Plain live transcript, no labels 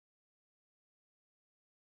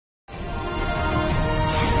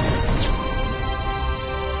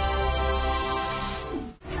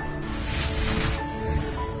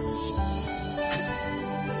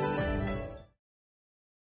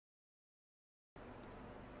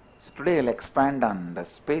So today I'll expand on the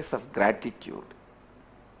space of gratitude.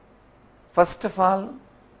 First of all,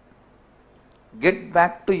 get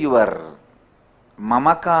back to your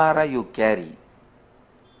Mamakara you carry,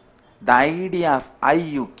 the idea of I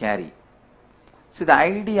you carry. See, the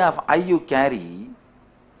idea of I you carry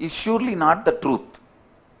is surely not the truth,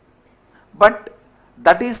 but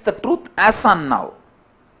that is the truth as on now.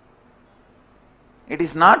 It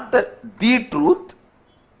is not the truth,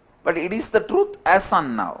 but it is the truth as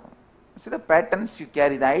on now. See the patterns you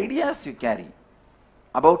carry, the ideas you carry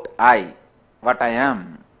about I, what I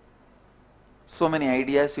am. So many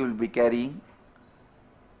ideas you will be carrying.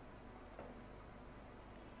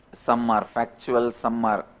 Some are factual, some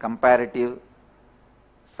are comparative,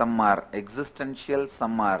 some are existential,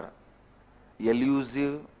 some are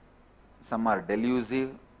elusive, some are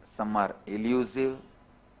delusive, some are illusive.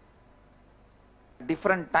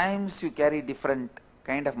 Different times you carry different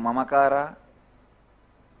kind of Mamakara.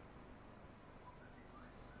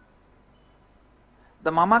 The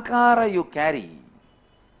Mamakara you carry,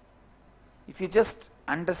 if you just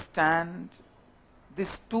understand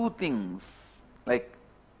these two things, like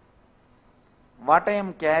what I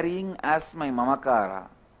am carrying as my Mamakara,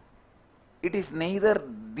 it is neither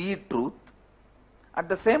the truth, at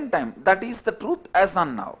the same time that is the truth as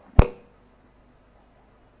on now.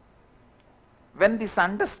 When this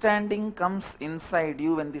understanding comes inside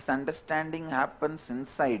you, when this understanding happens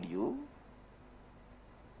inside you,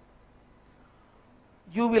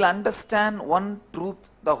 you will understand one truth,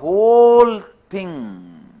 the whole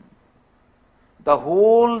thing. The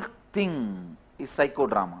whole thing is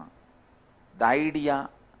psychodrama. The idea,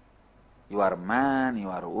 you are a man, you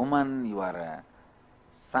are a woman, you are a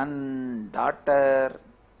son, daughter,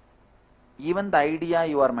 even the idea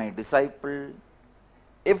you are my disciple,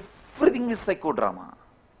 everything is psychodrama.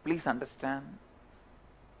 Please understand.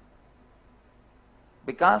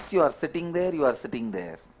 Because you are sitting there, you are sitting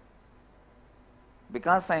there.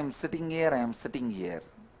 Because I am sitting here, I am sitting here.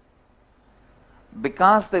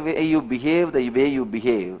 Because the way you behave, the way you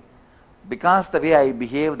behave. Because the way I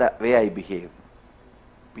behave, the way I behave.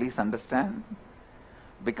 Please understand.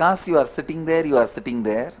 Because you are sitting there, you are sitting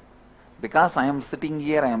there. Because I am sitting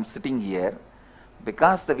here, I am sitting here.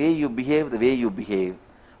 Because the way you behave, the way you behave.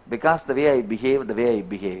 Because the way I behave, the way I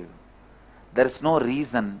behave. There is no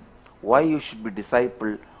reason why you should be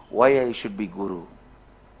disciple, why I should be guru.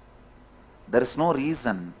 There is no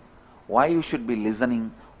reason why you should be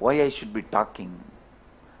listening, why I should be talking.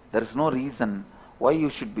 There is no reason why you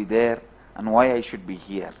should be there and why I should be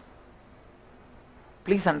here.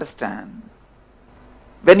 Please understand.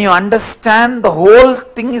 When you understand the whole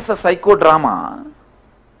thing is a psychodrama,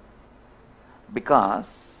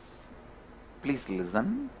 because, please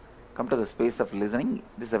listen, come to the space of listening.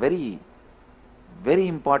 This is a very, very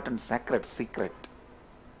important sacred secret.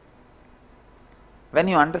 When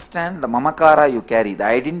you understand the Mamakara you carry, the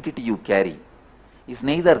identity you carry, is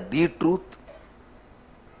neither the truth,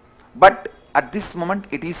 but at this moment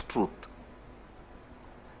it is truth.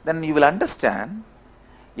 Then you will understand,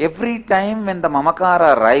 every time when the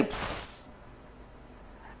Mamakara ripes,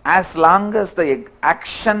 as long as the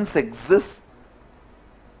actions exist,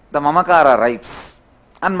 the Mamakara ripes.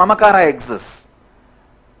 And Mamakara exists.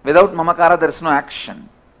 Without Mamakara there is no action.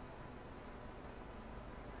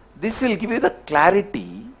 This will give you the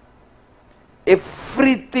clarity.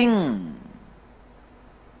 Everything,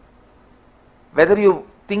 whether you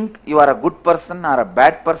think you are a good person or a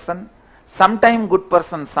bad person, sometime good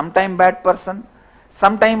person, sometime bad person,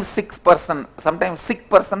 sometimes sick person,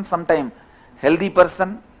 sometime healthy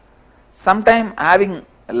person, sometime having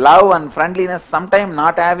love and friendliness, sometime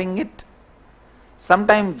not having it,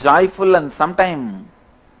 sometime joyful and sometime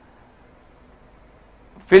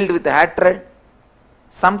filled with hatred,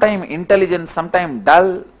 sometime intelligent, sometime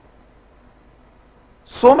dull.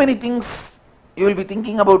 So many things you will be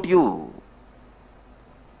thinking about you.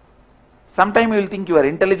 Sometime you will think you are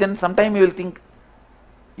intelligent, sometime you will think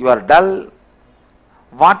you are dull.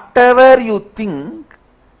 Whatever you think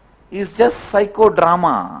is just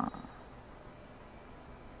psychodrama.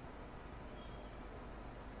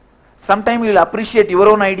 Sometime you will appreciate your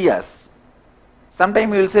own ideas.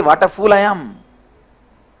 Sometime you will say, what a fool I am.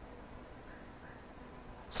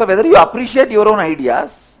 So whether you appreciate your own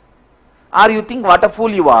ideas or you think what a fool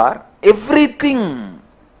you are, everything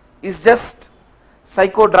is just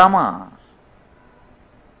psychodrama.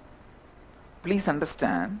 Please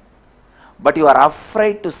understand. But you are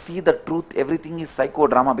afraid to see the truth, everything is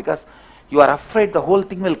psychodrama, because you are afraid the whole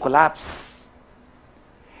thing will collapse.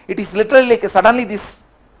 It is literally like suddenly this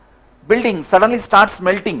building suddenly starts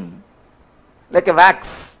melting like a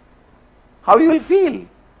wax. How you will feel?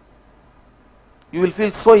 You will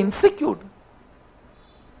feel so insecure.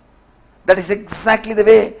 That is exactly the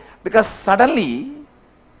way, because suddenly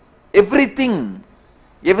everything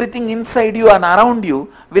inside you and around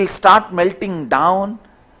you will start melting down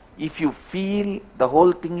if you feel the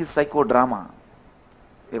whole thing is psychodrama.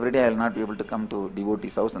 Every day I will not be able to come to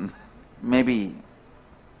devotee's house, and maybe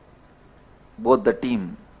both the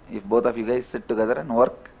team, if both of you guys sit together and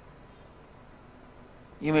work,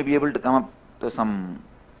 you may be able to come up to some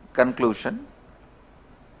conclusion,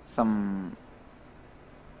 some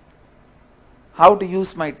how to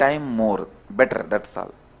use my time more, better, that's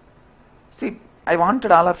all. See, I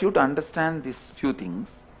wanted all of you to understand these few things.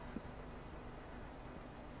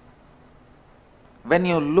 When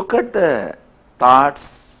you look at the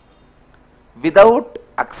thoughts without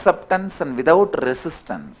acceptance and without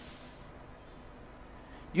resistance,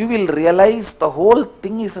 you will realize the whole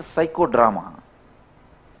thing is a psychodrama.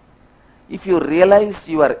 If you realize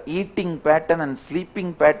your eating pattern and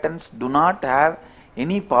sleeping patterns do not have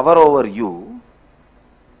any power over you,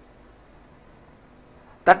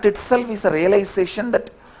 that itself is a realization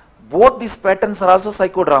that both these patterns are also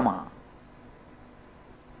psychodrama.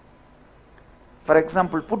 For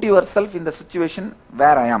example, put yourself in the situation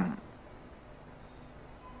where I am.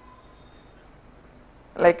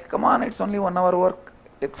 Like, come on, it's only 1 hour work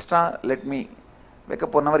extra, let me wake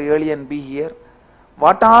up 1 hour early and be here.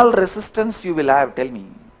 What all resistance you will have, tell me.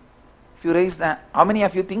 If you raise that, how many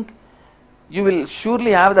of you think you will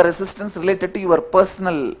surely have the resistance related to your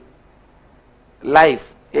personal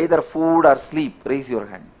life, either food or sleep? Raise your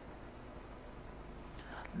hand.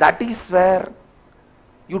 That is where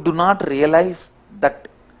you do not realize that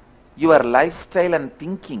your lifestyle and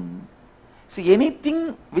thinking, see,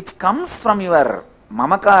 anything which comes from your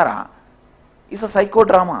Mamakara is a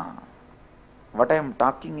psychodrama. What I am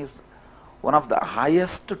talking is one of the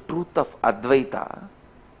highest truth of Advaita.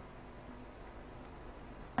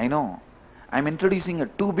 I know, I am introducing a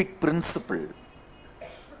too big principle,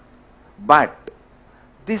 but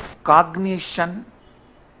this cognition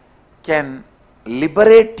can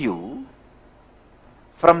liberate you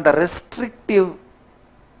from the restrictive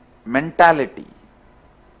mentality.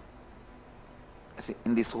 See,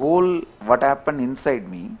 in this whole what happened inside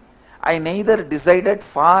me, I neither decided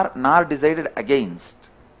for nor decided against.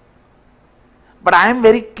 But I am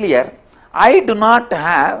very clear, I do not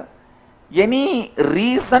have any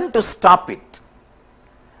reason to stop it,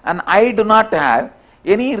 and I do not have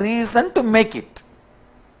any reason to make it.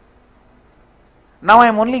 Now I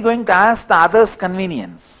am only going to ask the other's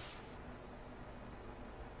convenience.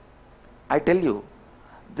 I tell you,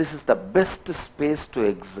 this is the best space to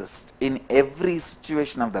exist in every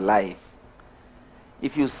situation of the life.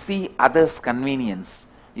 If you see others' convenience,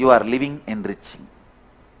 you are living enriching.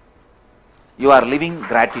 You are living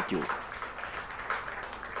gratitude.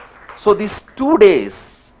 So these 2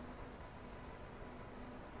 days,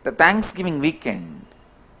 the Thanksgiving weekend,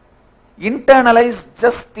 internalize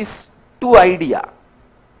just this 2 idea.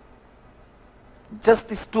 Just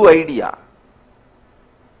this 2 idea.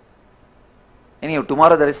 Anyhow,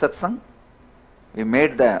 tomorrow there is satsang. We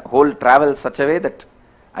made the whole travel such a way that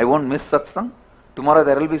I won't miss satsang. Tomorrow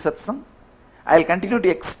there will be satsang. I will continue to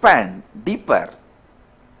expand deeper.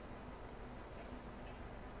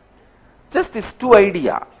 Just these 2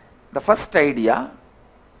 idea. The first idea,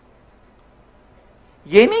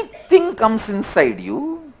 anything comes inside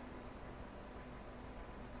you,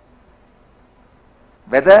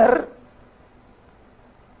 whether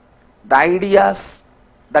the ideas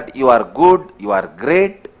that you are good, you are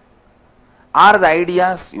great, or the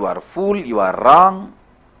ideas you are fool, you are wrong,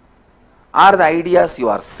 or the ideas you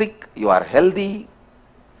are sick, you are healthy,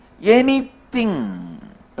 anything.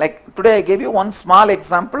 Like today I gave you one small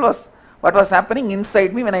example was what was happening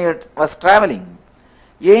inside me when I was traveling.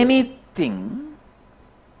 Anything,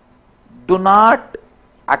 do not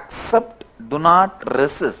accept, do not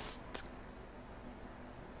resist.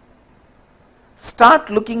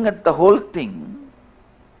 Start looking at the whole thing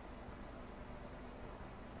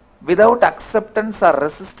without acceptance or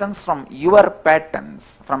resistance from your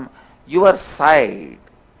patterns, from your side.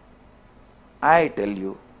 I tell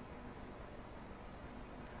you,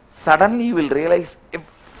 suddenly you will realize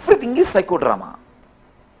everything is psychodrama.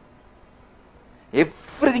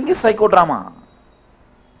 Everything is psychodrama.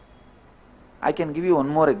 I can give you one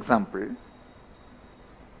more example.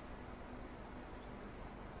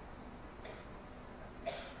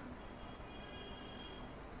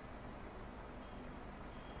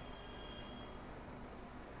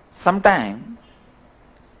 Sometime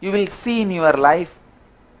you will see in your life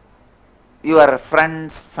your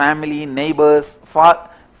friends, family, neighbors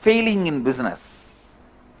failing in business.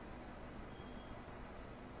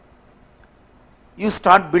 you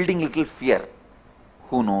start building little fear.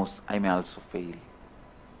 Who knows, I may also fail.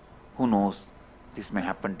 Who knows, this may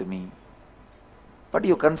happen to me. But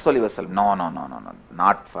you console yourself, no,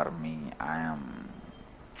 not for me, I am.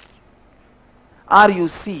 Or you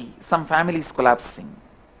see some families collapsing,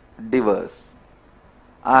 divorce,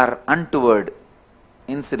 or untoward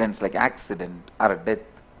incidents like accident or death.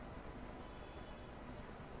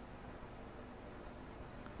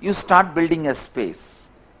 You start building a space.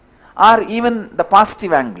 Or even the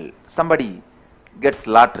positive angle, somebody gets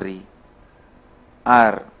lottery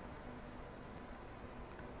or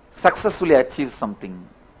successfully achieves something.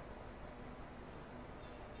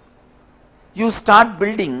 You start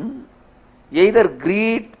building either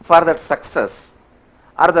greed for that success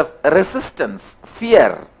or the resistance,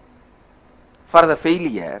 fear for the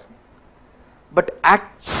failure. But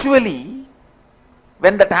actually,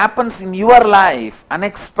 when that happens in your life,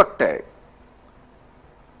 unexpected,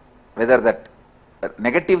 whether that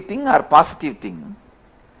negative thing or positive thing,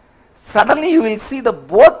 suddenly you will see the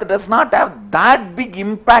both does not have that big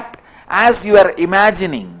impact as you are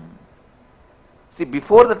imagining. See,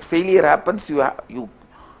 before that failure happens,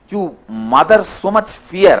 you mother so much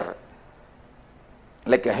fear,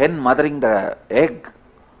 like a hen mothering the egg.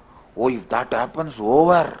 Oh, if that happens,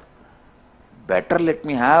 over. Better let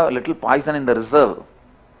me have a little poison in the reserve,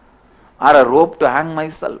 or a rope to hang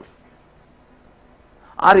myself.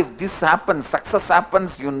 Or if this happens, success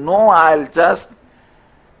happens, I'll just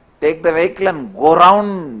take the vehicle and go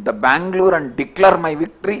around the Bangalore and declare my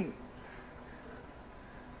victory.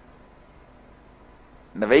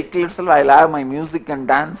 In the vehicle itself, I'll have my music and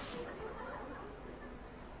dance.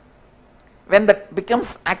 When that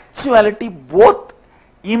becomes actuality, both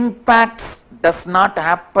impacts does not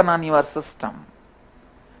happen on your system,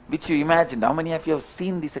 which you imagined. How many of you have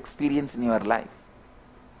seen this experience in your life?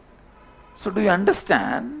 So do you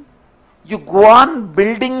understand? You go on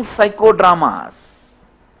building psychodramas.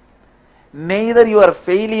 Neither your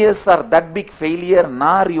failures are that big failure,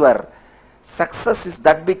 nor your success is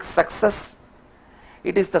that big success.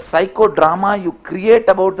 It is the psychodrama you create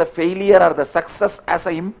about the failure or the success as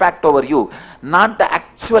an impact over you, not the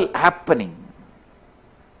actual happening.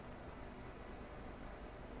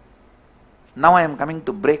 Now I am coming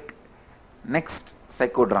to break next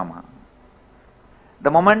psychodrama. The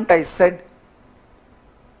moment I said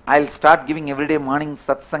I'll start giving everyday morning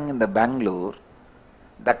satsang in the Bangalore,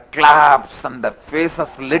 the claps and the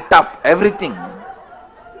faces lit up, everything.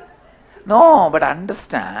 No, but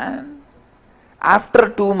understand, after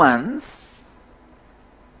 2 months,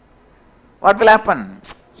 what will happen?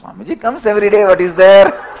 Swamiji comes every day, what is there?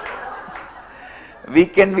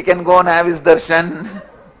 Weekend we can go and have his darshan.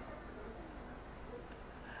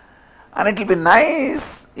 And it will be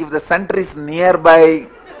nice if the center is nearby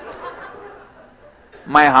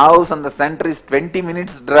my house and the center is 20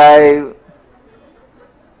 minutes drive.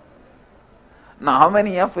 Now, how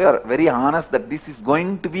many of you are very honest that this is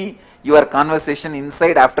going to be your conversation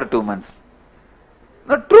inside after 2 months?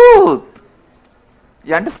 No, truth.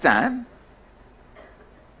 You understand?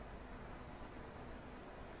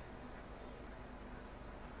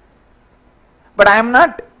 But I am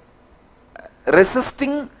not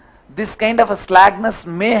resisting this kind of a slackness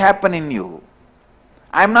may happen in you.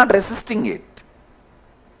 I am not resisting it.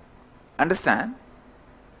 Understand?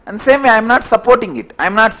 And same way I am not supporting it. I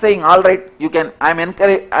am not saying, all right, you can, I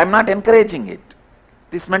am not encouraging it.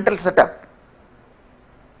 This mental setup.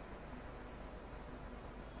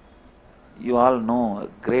 You all know a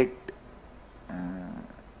great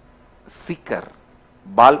seeker,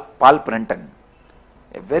 Paul Brenton,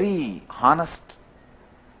 a very honest,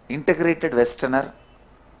 integrated Westerner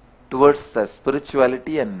towards the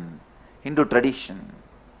spirituality and Hindu tradition.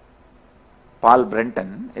 Paul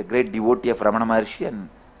Brenton, a great devotee of Ramana Maharshi and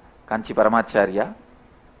Kanchi Paramacharya.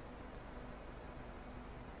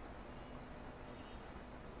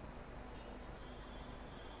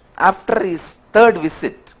 After his third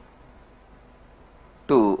visit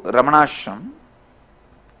to Ramanashram,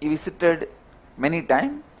 he visited many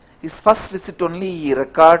times. His first visit only he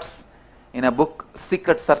records in a book,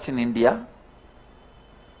 Secret Search in India,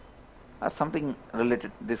 or something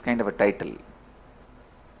related, this kind of a title.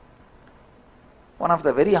 One of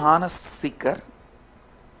the very honest seeker.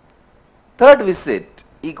 Third visit,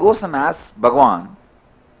 he goes and asks Bhagavan,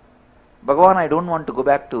 Bhagavan, I don't want to go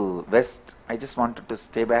back to West. I just wanted to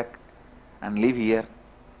stay back and live here.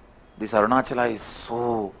 This Arunachala is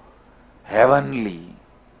so heavenly.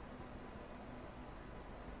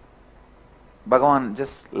 Bhagavan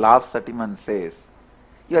just laughs at him and says,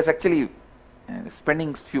 he was actually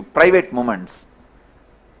spending few private moments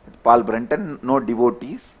with Paul Brenton, no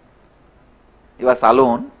devotees. He was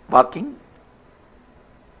alone, walking.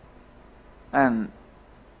 And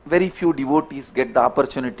very few devotees get the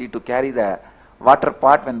opportunity to carry the water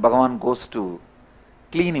pot when Bhagavan goes to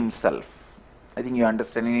clean himself. I think you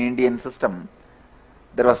understand, in Indian system,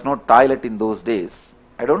 there was no toilet in those days.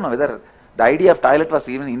 I don't know whether the idea of toilet was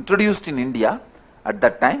even introduced in India at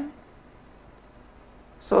that time.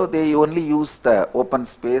 So they only use the open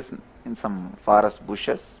space in some forest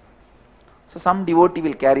bushes. So some devotee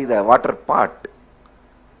will carry the water pot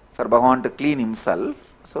for Bhagavan to clean himself.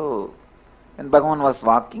 So when Bhagavan was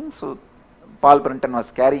walking, so Paul Brenton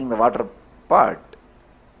was carrying the water pot,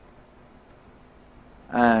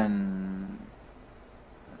 and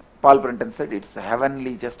Paul Brenton said, "It's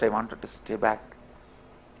heavenly, just I wanted to stay back."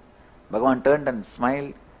 Bhagavan turned and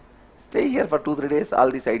smiled. "Stay here for 2-3 days,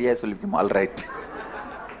 all these ideas will become alright."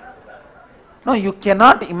 No, you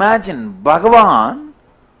cannot imagine Bhagavan,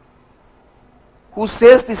 who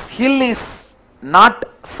says this hill is not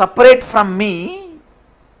separate from me,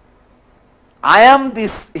 I am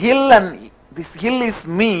this hill and this hill is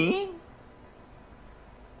me,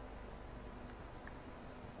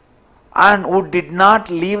 and who did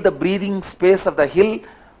not leave the breathing space of the hill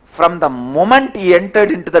from the moment he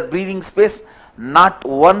entered into the breathing space. Not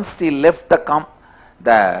once he left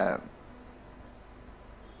the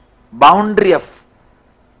boundary of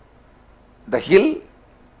the hill.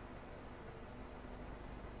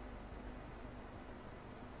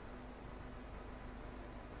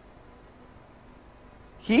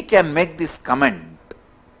 He can make this comment.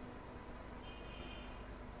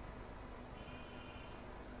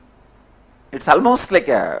 It's almost like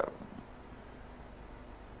the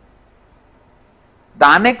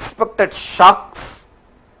unexpected shocks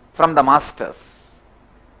from the masters.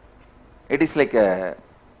 It is like there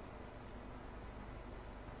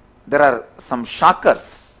are some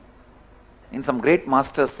shockers in some great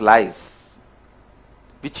masters' lives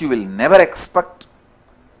which you will never expect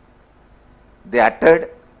they uttered,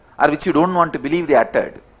 or which you don't want to believe they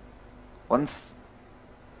uttered. Once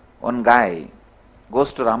one guy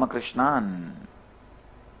goes to Ramakrishna, and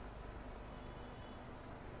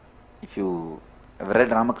if you have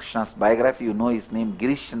read Ramakrishna's biography, you know his name,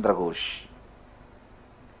 Girish Chandra Ghosh.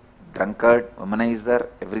 Drunkard, womanizer,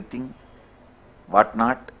 everything, what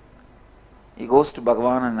not. He goes to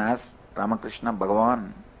Bhagavan and asks Ramakrishna,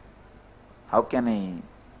 "Bhagavan, how can I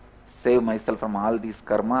save myself from all these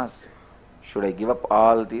karmas? Should I give up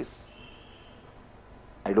all this?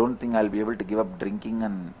 I don't think I'll be able to give up drinking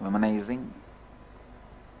and womanizing."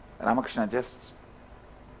 Ramakrishna just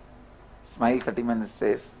smiles at him and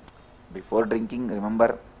says, "Before drinking,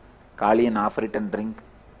 remember, Kali and offer it and drink.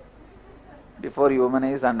 Before you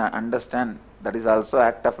womanize and understand, that is also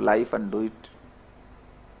act of life, and do it."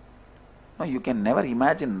 No, you can never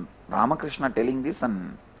imagine Ramakrishna telling this,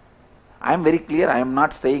 and I am very clear, I am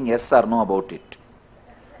not saying yes or no about it.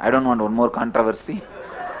 I don't want one more controversy.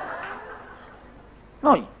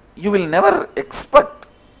 No, you will never expect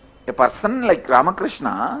a person like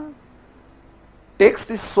Ramakrishna takes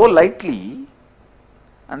this so lightly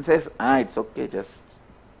and says, "It's okay, just."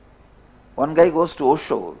 One guy goes to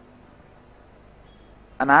Osho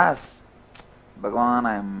and asks, "Bhagavan,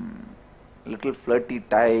 I am a little flirty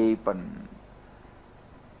type, and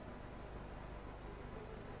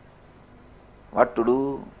what to do?"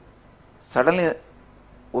 Suddenly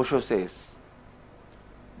Osho says,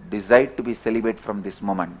 "Decide to be celibate from this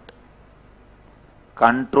moment.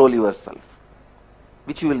 Control yourself,"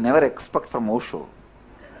 which you will never expect from Osho.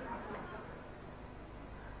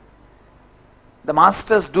 The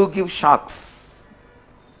masters do give shocks.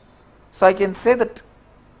 So I can say that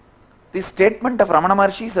this statement of Ramana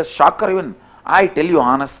Maharshi is a shocker even. I tell you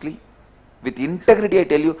honestly, with integrity I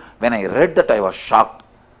tell you, when I read that I was shocked.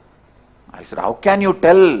 I said, "How can you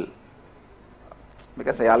tell?"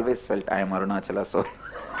 Because I always felt I am Arunachala, so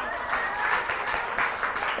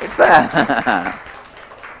it's a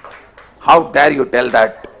how dare you tell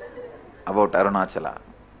that about Arunachala?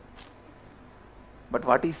 But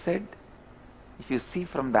what he said, if you see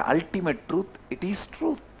from the ultimate truth, it is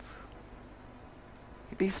truth.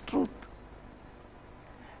 It is truth.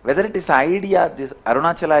 Whether it is the idea this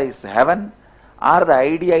Arunachala is heaven, or the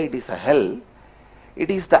idea it is a hell, it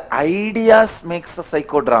is the ideas makes the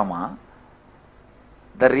psychodrama.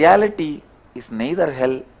 The reality is neither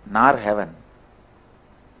hell nor heaven.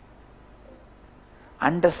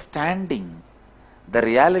 Understanding the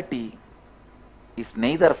reality is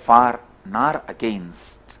neither for nor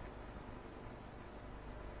against.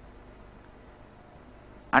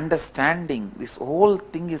 Understanding this whole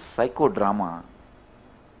thing is psychodrama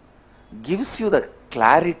gives you the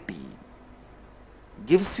clarity,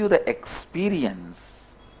 gives you the experience.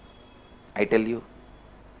 I tell you,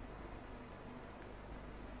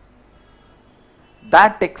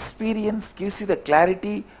 that experience gives you the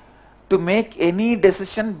clarity to make any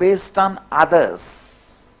decision based on others.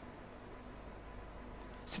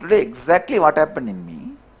 So today exactly what happened in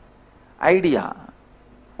me,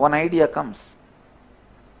 one idea comes.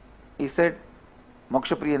 He said,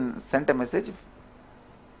 Mokshapriyan sent a message,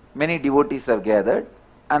 many devotees have gathered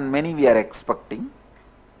and many we are expecting.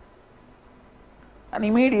 And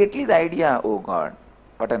immediately the idea, oh God,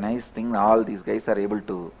 what a nice thing, all these guys are able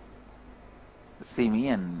to see me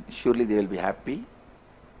and surely they will be happy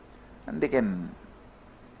and they can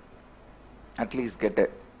at least get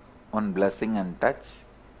one blessing and touch.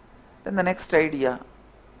 Then the next idea,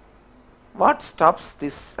 what stops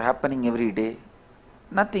this happening every day?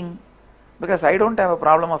 Nothing, because I don't have a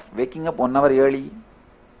problem of waking up 1 hour early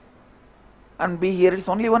and be here. It's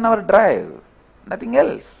only 1 hour drive, nothing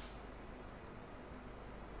else.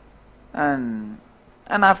 And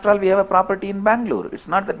after all, we have a property in Bangalore. It's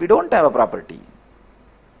not that we don't have a property.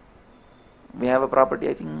 We have a property,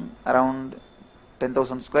 I think, around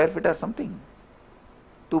 10,000 square feet or something.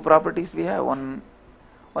 2 properties we have. One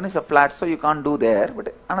is a flat, so you can't do there,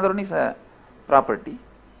 but another one is a property,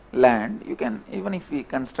 land. You can, even if we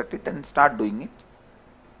construct it and start doing it,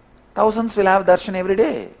 thousands will have darshan every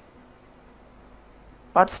day.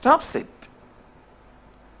 What stops it?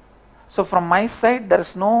 So from my side, there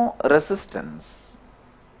is no resistance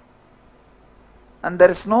and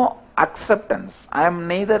there is no acceptance. I am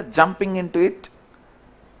neither jumping into it,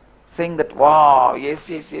 saying that, wow, yes,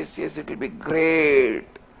 it will be great.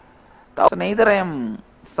 So neither I am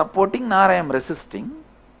supporting nor I am resisting.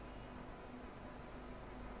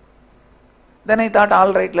 Then I thought,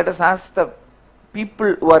 all right, let us ask the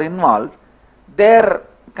people who are involved their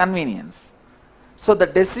convenience. So the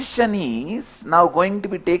decision is now going to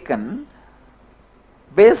be taken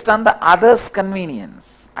based on the other's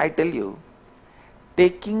convenience. I tell you,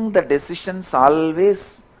 taking the decisions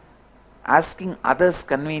always asking others'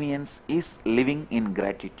 convenience is living in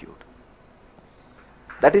gratitude.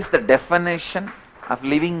 That is the definition of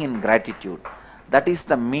living in gratitude. That is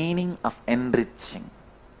the meaning of enriching.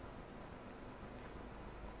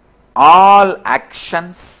 All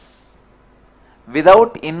actions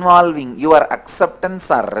without involving your acceptance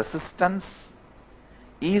or resistance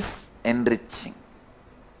is enriching.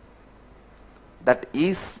 That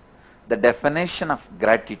is the definition of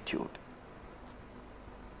gratitude.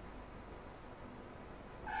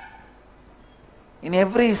 In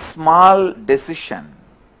every small decision,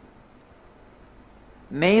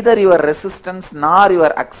 neither your resistance nor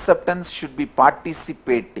your acceptance should be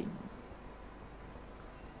participating.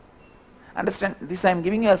 Understand, this I am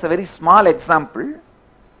giving you as a very small example,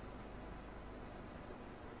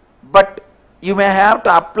 but you may have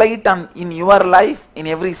to apply it in your life, in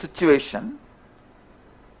every situation.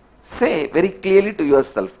 Say very clearly to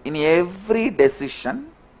yourself, in every decision,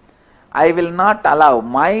 I will not allow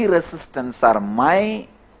my resistance or my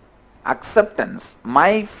acceptance,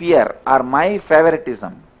 my fear or my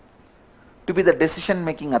favoritism to be the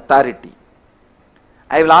decision-making authority.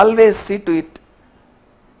 I will always see to it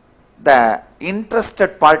the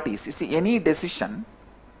interested parties. You see, any decision,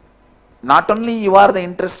 not only you are the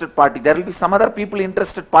interested party, there will be some other people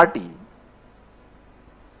interested party.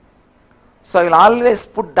 So I will always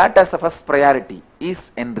put that as a first priority,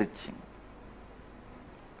 is enriching.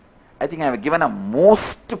 I think I have given a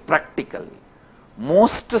most practical,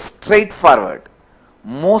 most straightforward,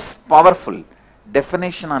 most powerful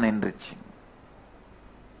definition on enriching.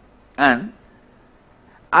 And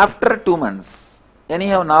after 2 months,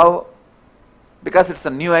 anyhow now, because it's a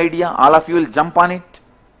new idea, all of you will jump on it.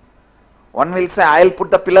 One will say, I will put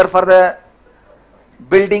the pillar for the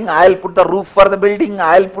building, I will put the roof for the building,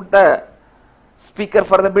 I will put the speaker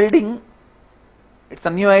for the building. It's a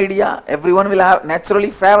new idea. Everyone will have naturally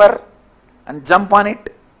favor and jump on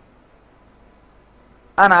it.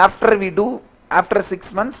 And after we do, after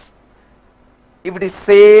 6 months, if it is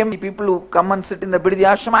same people who come and sit in the Bidhi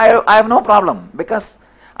ashram, I have no problem, because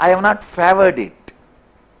I have not favored it.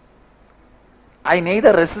 I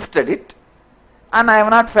neither resisted it and I have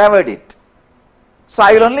not favored it. So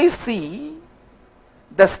I will only see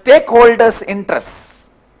the stakeholders' interests,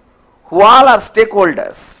 who all are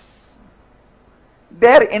stakeholders,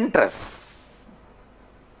 their interests.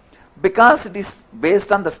 Because it is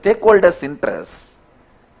based on the stakeholders' interests,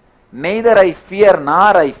 neither I fear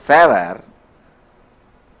nor I favor.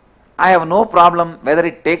 I have no problem whether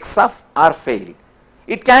it takes off or fail.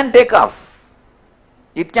 It can take off.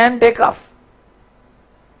 It can take off.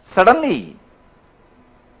 Suddenly,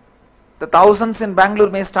 the thousands in Bangalore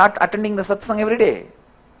may start attending the satsang every day.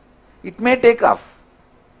 It may take off.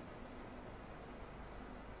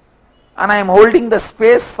 And I am holding the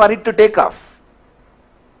space for it to take off.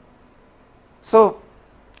 So,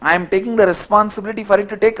 I am taking the responsibility for it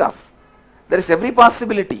to take off. There is every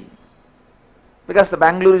possibility. Because the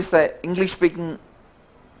Bangalore is an English speaking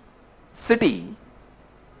city,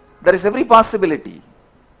 there is every possibility.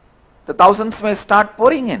 The thousands may start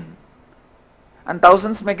pouring in and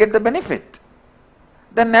thousands may get the benefit.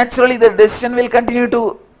 Then naturally the decision will continue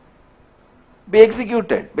to be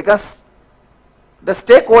executed because the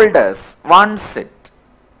stakeholders wants it.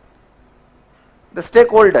 The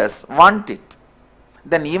stakeholders want it.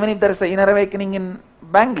 Then even if there is an inner awakening in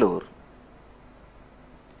Bangalore,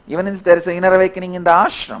 even if there is an inner awakening in the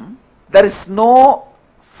ashram, there is no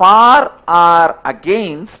for or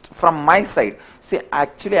against from my side. See,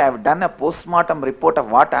 actually I have done a post-mortem report of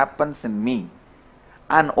what happens in me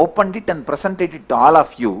and opened it and presented it to all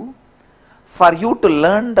of you for you to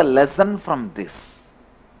learn the lesson from this.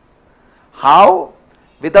 How,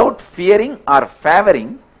 without fearing or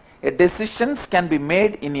favoring, decisions can be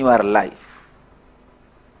made in your life.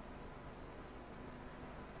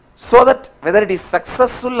 So that whether it is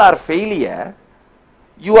successful or failure,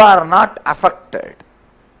 you are not affected.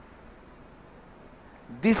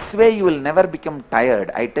 This way you will never become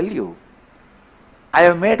tired. I tell you, I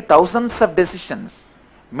have made thousands of decisions.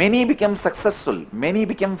 Many became successful, many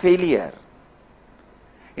became failure.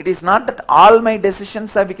 It is not that all my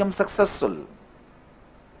decisions have become successful.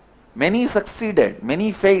 Many succeeded,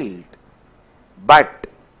 many failed. But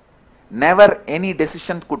never any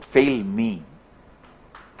decision could fail me.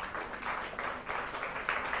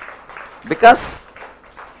 Because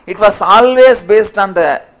it was always based on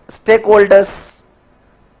the stakeholders'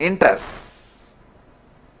 interests.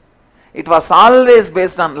 It was always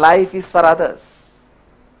based on life is for others.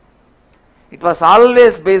 It was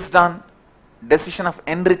always based on decision of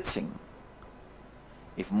enriching.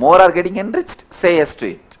 If more are getting enriched, say yes to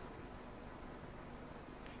it.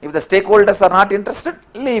 If the stakeholders are not interested,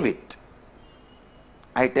 leave it.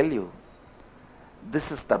 I tell you,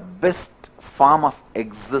 this is the best form of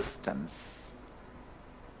existence.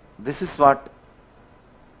 This is what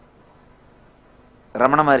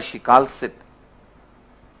Ramana Maharshi calls it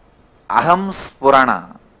Aham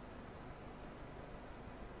Spurana.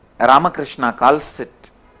 Ramakrishna calls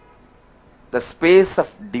it the space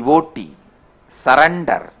of devotee,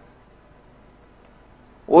 surrender.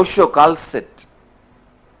 Osho calls it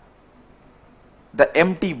the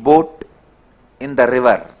empty boat in the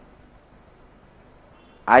river.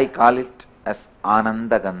 I call it as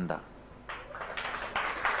Ananda Gandha.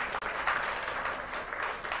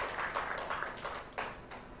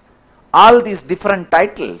 All these different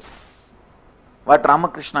titles, what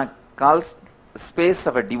Ramakrishna calls space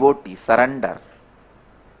of a devotee, surrender.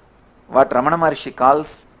 What Ramana Maharshi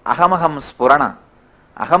calls Ahamaham Spurana,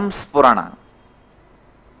 Aham Spurana.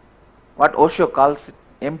 What Osho calls it,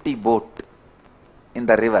 empty boat in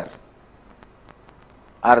the river,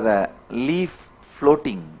 or the leaf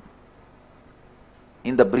floating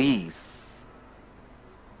in the breeze.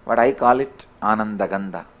 What I call it, Ananda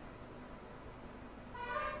Gandha.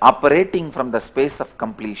 Operating from the space of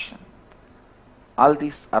completion. All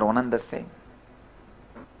these are one and the same.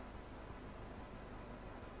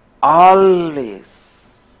 Always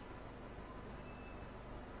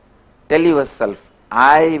tell yourself,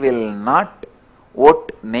 I will not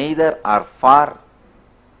vote neither or for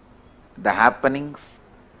the happenings.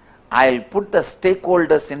 I will put the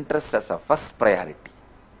stakeholders' interests as a first priority.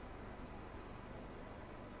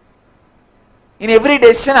 In every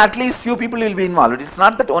decision, at least few people will be involved. It's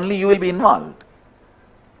not that only you will be involved.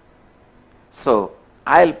 So,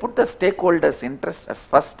 I will put the stakeholders' interests as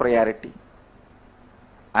first priority.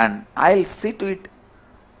 And I will see to it,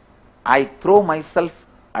 I throw myself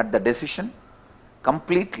at the decision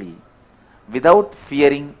completely without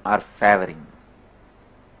fearing or favoring.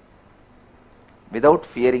 Without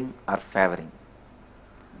fearing or favoring.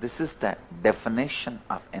 This is the definition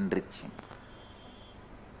of enriching.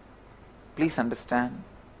 Please understand.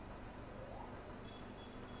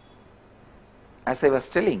 As I was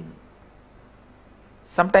telling,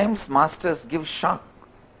 sometimes masters give shock.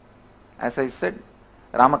 As I said,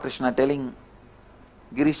 Ramakrishna telling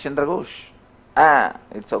Girish Chandra Ghosh,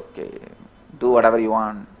 it's okay, do whatever you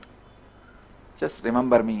want, just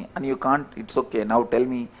remember me, and you can't, it's okay, now tell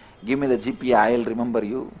me, give me the GPA, I'll remember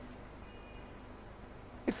you.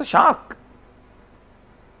 It's a shock.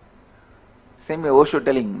 Same way Osho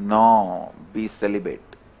telling, no, be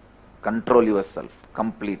celibate, control yourself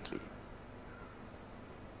completely.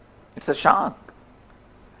 It's a shock.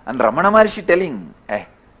 And Ramana Maharshi telling,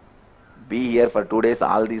 be here for 2 days,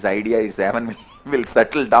 all these ideas even will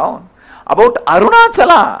settle down. About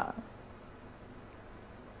Arunachala.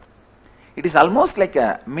 It is almost like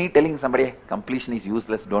me telling somebody, completion is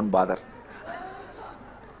useless, don't bother.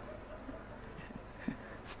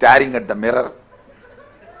 staring at the mirror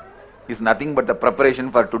is nothing but the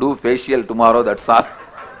preparation for to do facial tomorrow, that's all.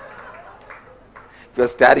 If you are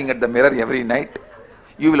staring at the mirror every night,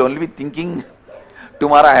 you will only be thinking,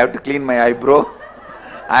 tomorrow I have to clean my eyebrow,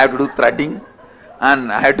 I have to do threading,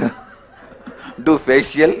 and I have to do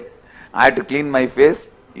facial, I have to clean my face.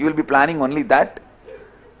 You will be planning only that.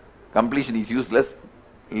 Completion is useless.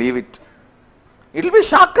 Leave it. It will be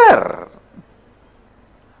shocker.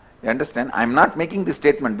 You understand? I am not making this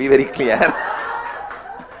statement, be very clear.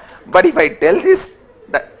 But if I tell this,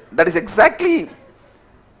 that is exactly,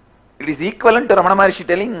 it is equivalent to Ramana Maharshi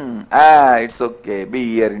telling, it's okay,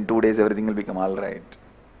 be here, in 2 days everything will become alright.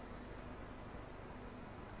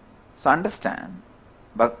 So understand,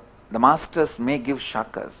 but the masters may give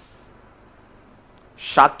shockers,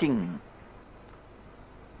 shocking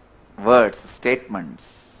words,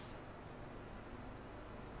 statements.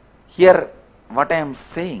 Here, what I am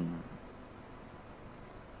saying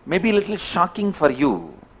may be a little shocking for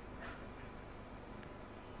you,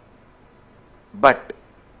 but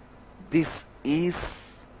this is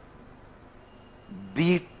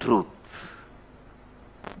the truth.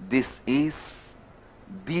 This is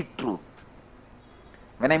the truth.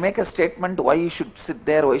 When I make a statement, why you should sit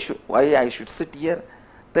there, why I should sit here,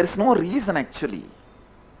 there is no reason actually.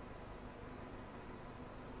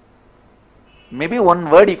 Maybe one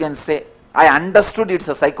word you can say, I understood it's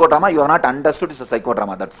a psychodrama, you have not understood it's a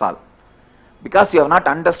psychodrama, that's all. Because you have not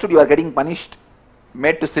understood, you are getting punished,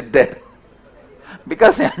 made to sit there.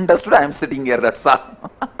 Because I understood, I am sitting here, that's all.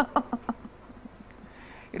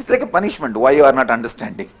 It's like a punishment, why you are not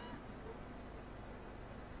understanding.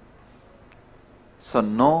 So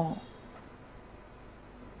no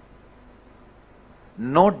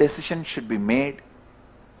decision should be made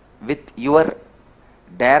with your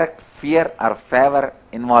direct fear or favor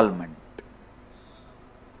involvement.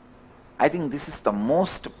 I think this is the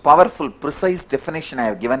most powerful, precise definition I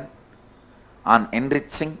have given on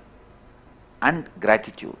enriching and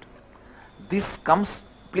gratitude. This comes,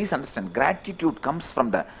 please understand, gratitude comes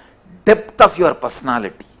from the depth of your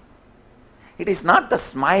personality. It is not the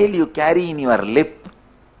smile you carry in your lip,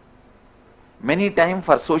 many times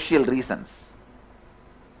for social reasons.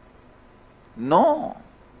 No.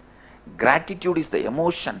 Gratitude is the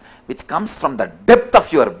emotion which comes from the depth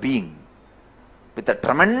of your being. With a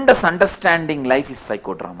tremendous understanding, life is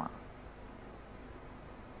psychodrama.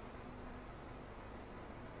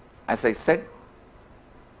 As I said,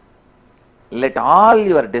 let all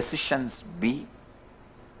your decisions be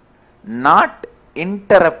not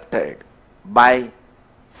interrupted by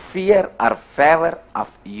fear or favor of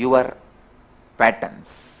your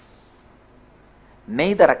patterns,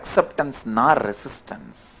 neither acceptance nor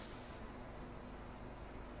resistance.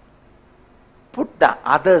 Put the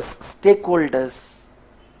others, stakeholders'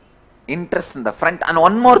 interest in the front. And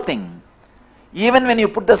one more thing, even when you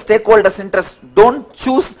put the stakeholders' interest, don't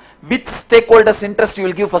choose which stakeholders' interest you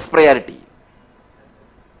will give first priority.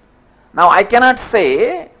 Now I cannot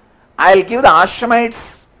say, I will give the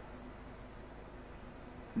Ashramites'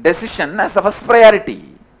 decision as the first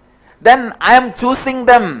priority. Then I am choosing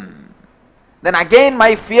them. Then again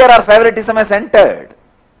my fear or favoritism has entered.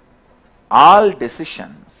 All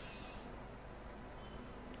decisions,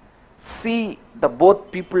 see the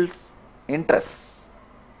both people's interests.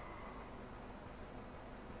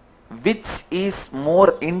 Which is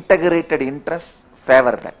more integrated interest,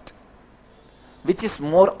 favor that. Which is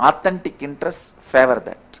more authentic interest, favor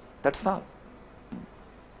that. That's all.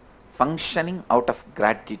 Functioning out of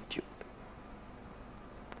gratitude.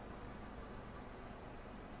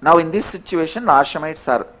 Now in this situation, the Ashramites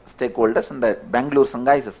are stakeholders and the Bangalore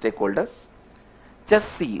Sangha is a stakeholders.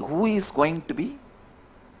 Just see who is going to be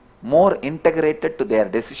more integrated to their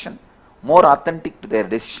decision, more authentic to their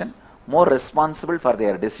decision, more responsible for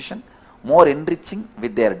their decision, more enriching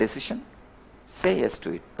with their decision. Say yes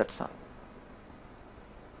to it, that's all.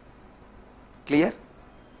 Clear?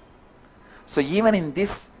 So even in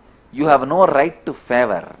this, you have no right to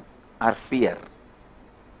favor or fear.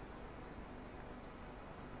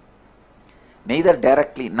 Neither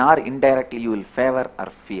directly nor indirectly you will favor or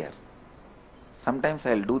fear. Sometimes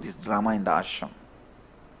I will do this drama in the ashram.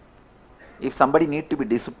 If somebody need to be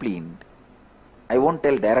disciplined, I won't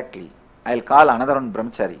tell directly. I will call another one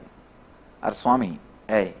brahmachari or Swami,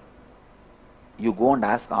 hey, you go and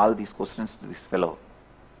ask all these questions to this fellow.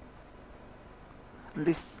 And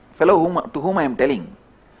this fellow to whom I am telling,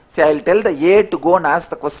 say I will tell the A to go and ask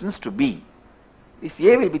the questions to B. This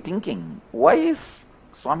A will be thinking, why is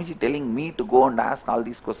Swamiji telling me to go and ask all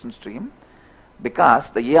these questions to him?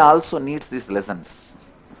 Because the A also needs these lessons.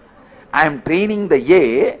 I am training the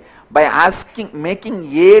A by making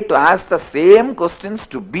A to ask the same questions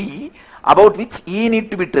to B about which E need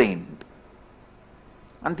to be trained.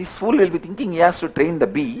 And this fool will be thinking he has to train the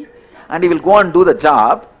B, and he will go and do the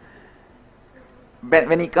job.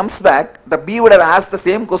 When he comes back, the B would have asked the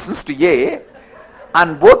same questions to A,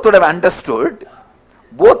 and both would have understood.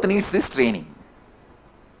 Both needs this training.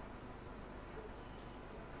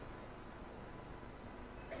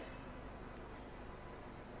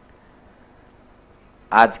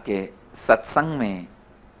 आज के सत्संग में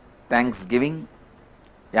thanks giving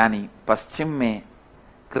यानी पश्चिम में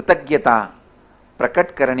कृतज्ञता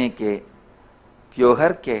प्रकट करने के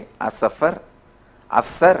त्योहार के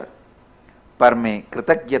अवसर पर मैं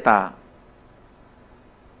कृतज्ञता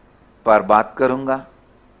पर बात करूंगा।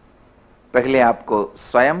 पहले आपको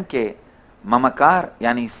स्वयं के ममकार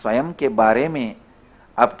यानी स्वयं के बारे में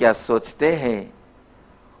आप क्या सोचते हैं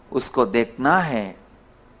उसको देखना है।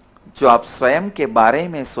 जो आप स्वयं के बारे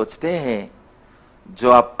में सोचते हैं,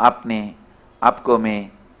 जो आप अपने आपको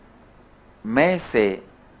मैं से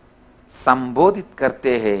संबोधित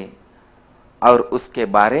करते हैं और उसके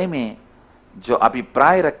बारे में जो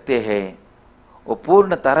अभिप्राय रखते हैं, वो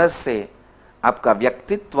पूर्ण तरह से आपका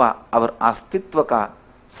व्यक्तित्व और अस्तित्व का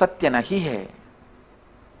सत्य नहीं है।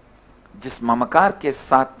 जिस ममकार के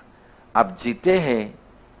साथ आप जीते हैं,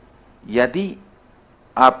 यदि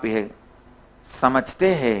आप यह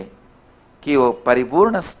समझते हैं कि वो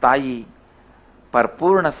परिपूर्ण स्थायी पर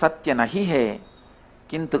पूर्ण सत्य नहीं है,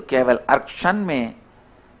 किंतु केवल क्षण में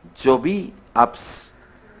जो भी आप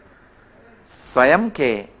स्वयं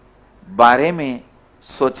के बारे में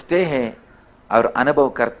सोचते हैं और अनुभव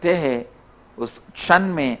करते हैं, उस क्षण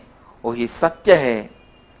में वही सत्य है।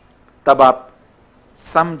 तब आप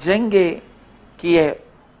समझेंगे कि यह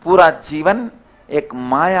पूरा जीवन एक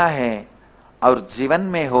माया है और जीवन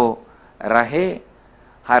में हो रहे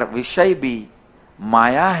हर विषय भी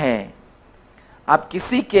माया है। आप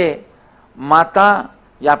किसी के माता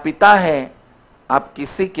या पिता है, आप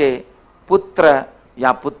किसी के पुत्र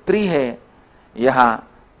या पुत्री है, यहाँ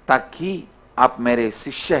तक कि आप मेरे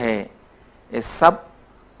शिष्य है, ये सब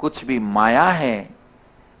कुछ भी माया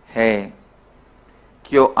है।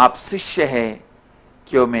 क्यों आप शिष्य है,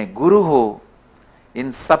 क्यों मैं गुरु हो,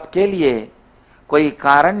 इन सब के लिए कोई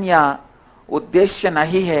कारण या उद्देश्य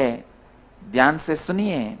नहीं है। ध्यान से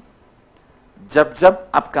सुनिए। जब जब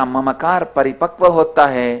आपका ममकार परिपक्व होता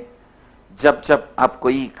है, जब जब आप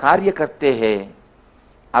कोई कार्य करते हैं,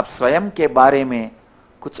 आप स्वयं के बारे में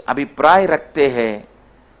कुछ अभिप्राय रखते हैं।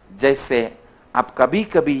 जैसे आप कभी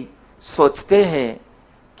कभी सोचते हैं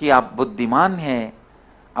कि आप बुद्धिमान हैं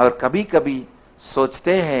और कभी कभी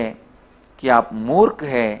सोचते हैं कि आप मूर्ख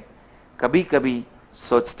हैं, कभी कभी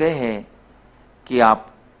सोचते हैं कि आप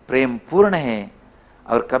प्रेम पूर्ण हैं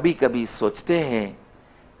और कभी कभी सोचते हैं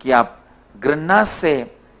कि आप घृणा से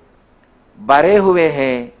भरे हुए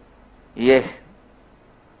हैं। यह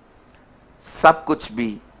सब कुछ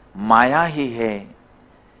भी माया ही है।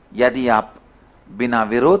 यदि आप बिना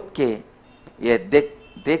विरोध के ये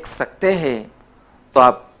देख सकते हैं तो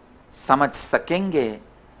आप समझ सकेंगे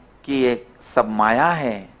कि ये सब माया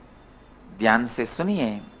है। ध्यान से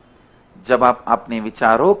सुनिए। जब आप अपने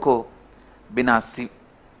विचारों को बिना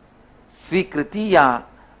स्वीकृति या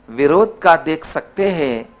विरोध का देख सकते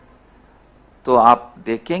हैं तो आप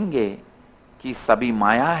देखेंगे कि सभी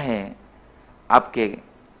माया है। आपके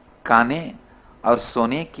खाने और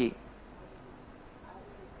सोने की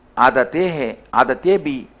आदतें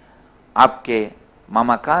भी आपके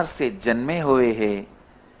ममकार से जन्मे हुए हैं।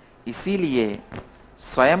 इसीलिए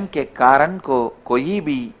स्वयं के कारण को कोई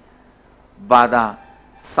भी बाधा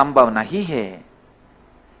संभव नहीं है।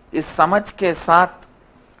 इस समझ के साथ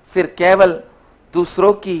फिर केवल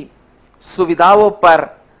दूसरों की सुविधाओं पर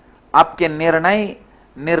आपके निर्णय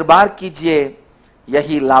निर्भर कीजिए।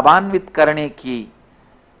 यही लाभान्वित करने की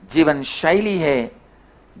जीवन शैली है।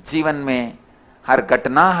 जीवन में हर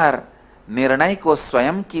घटना, हर निर्णय को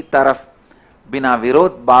स्वयं की तरफ बिना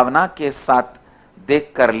विरोध भावना के साथ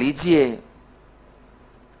देख कर लीजिए।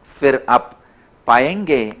 फिर आप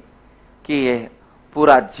पाएंगे कि यह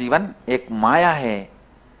पूरा जीवन एक माया है।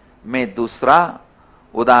 मैं दूसरा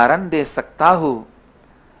उदाहरण दे सकता हूं।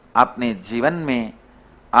 अपने जीवन में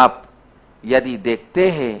आप यदि देखते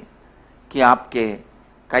हैं कि आपके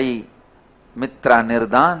कई मित्र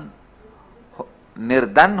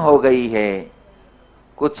निर्धन हो गई है,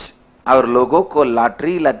 कुछ और लोगों को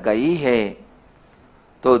लॉटरी लग गई है,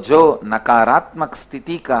 तो जो नकारात्मक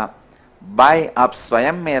स्थिति का बाय आप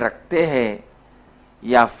स्वयं में रखते हैं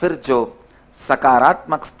या फिर जो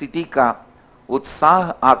सकारात्मक स्थिति का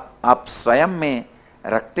उत्साह आप स्वयं में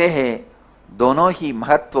रखते हैं, दोनों ही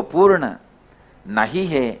महत्वपूर्ण नहीं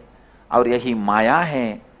है और यही माया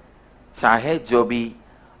है। चाहे जो भी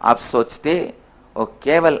आप सोचते वो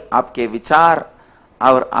केवल आपके विचार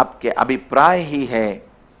और आपके अभिप्राय ही है,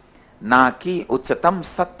 ना कि उच्चतम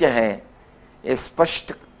सत्य है। ये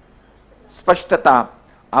स्पष्टता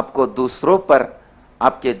आपको दूसरों पर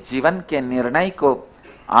आपके जीवन के निर्णय को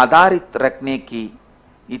आधारित रखने की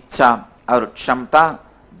इच्छा और क्षमता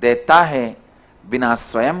देता है। बिना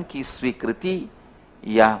स्वयं की स्वीकृति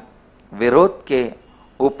या विरोध के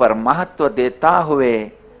ऊपर महत्व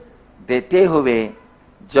देते हुए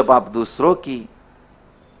जब आप दूसरों की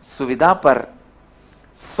सुविधा पर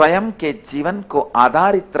स्वयं के जीवन को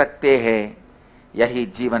आधारित रखते हैं, यही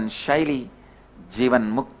जीवन शैली, जीवन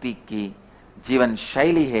मुक्ति की जीवन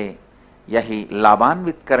शैली है। यही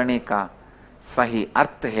लाभान्वित करने का सही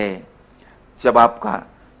अर्थ है। जब आपका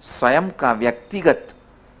स्वयं का व्यक्तिगत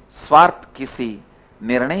स्वार्थ किसी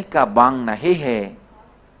निर्णय का भाग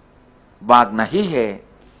नहीं है,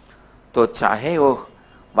 तो चाहे वो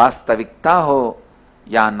वास्तविकता हो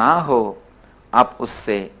या ना हो, आप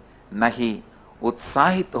उससे नहीं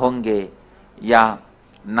उत्साहित होंगे या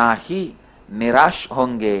ना ही निराश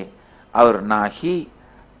होंगे और ना ही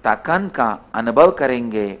थकान का अनुभव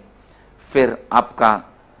करेंगे। फिर आपका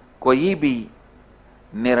कोई भी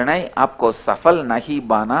निर्णय आपको असफल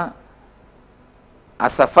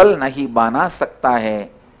नहीं बना सकता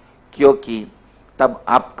है, क्योंकि तब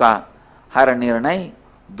आपका हर निर्णय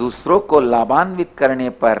दूसरों को लाभान्वित करने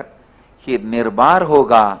पर ही निर्भर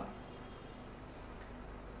होगा।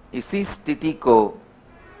 इसी स्थिति को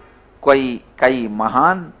कई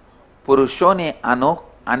महान पुरुषों ने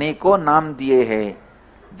अनेकों नाम दिए हैं।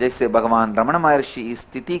 जैसे भगवान रमण महर्षि इस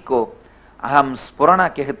स्थिति को अहम स्फुरण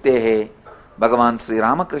कहते हैं। भगवान श्री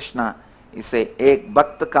रामकृष्ण इसे एक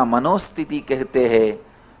भक्त का मनोस्थिति कहते हैं।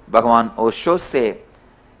 भगवान ओशो से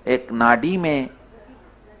एक नदी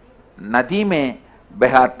में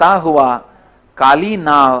बहता हुआ काली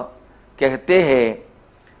नाव कहते हैं,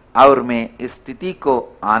 और मैं इस स्थिति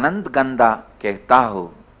को आनंद गंगा कहता हूं।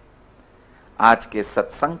 आज के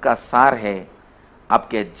सत्संग का सार है,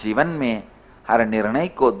 आपके जीवन में हर निर्णय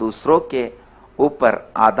को दूसरों के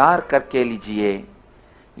ऊपर आधार करके लीजिए।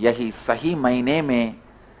 यही सही मायने में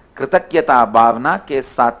कृतज्ञता भावना के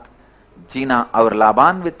साथ जीना और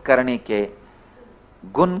लाभान्वित करने के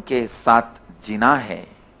गुण के साथ जीना है।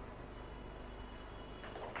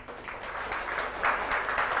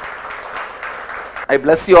 I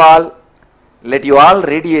bless you all. Let you all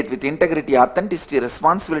radiate with integrity, authenticity,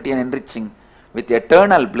 responsibility and enriching with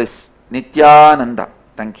eternal bliss. Nithyananda.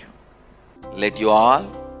 Thank you. Let you all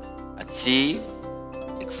achieve,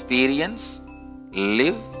 experience,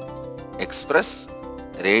 live, express,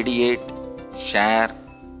 radiate, share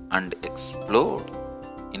and explode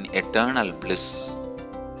in eternal bliss.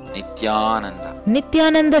 Nithyananda.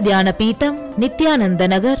 Nithyananda Dhyanapitham, Nithyananda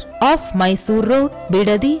Nagar, off Mysore Road,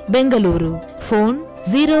 Bidadi, Bengaluru. Phone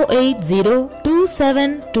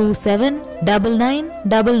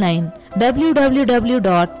 08027279999.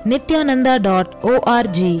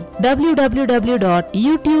 www.nithyananda.org.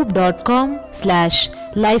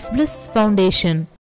 www.youtube.com/Life Bliss Foundation.